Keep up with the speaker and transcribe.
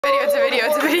video.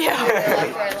 It's a video.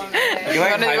 You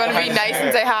want to be nice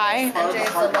and say hi?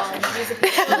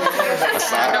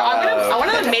 No, I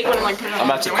want to make one of like. I'm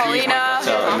about to Paulina.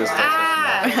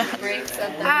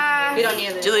 We don't need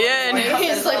it. Julian.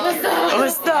 He's like, what's up?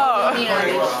 What's up?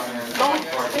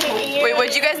 Wait,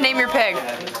 what'd you guys name your pig?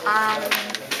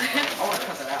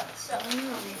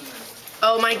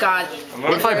 Oh my god.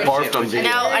 What if I barfed on video?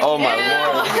 No, oh my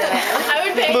lord. I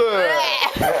would pick.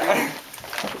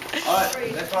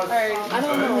 I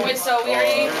don't know. Wait, so we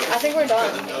already. I think we're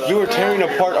done. You were tearing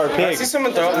apart our pig. She's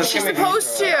supposed to.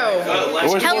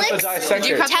 We're supposed to dissect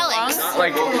it. Telex.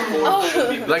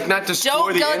 Like not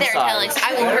destroy the inside. Don't go there, Telex.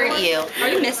 I will hurt you. Are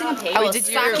you missing a pig? I will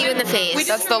sock you in the face.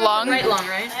 That's the lung? Right lung,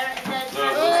 right?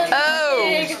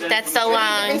 Oh! That's the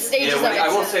lung. I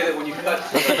will say that when you cut,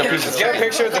 Get a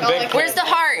picture of the big. Where's the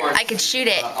heart? I could shoot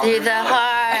it through the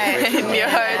heart. Your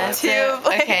heart too.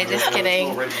 Okay, just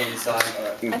kidding. original inside.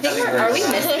 I think are we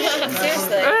missing it?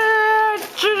 Seriously.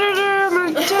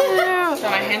 So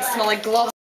my hands smell like gloves.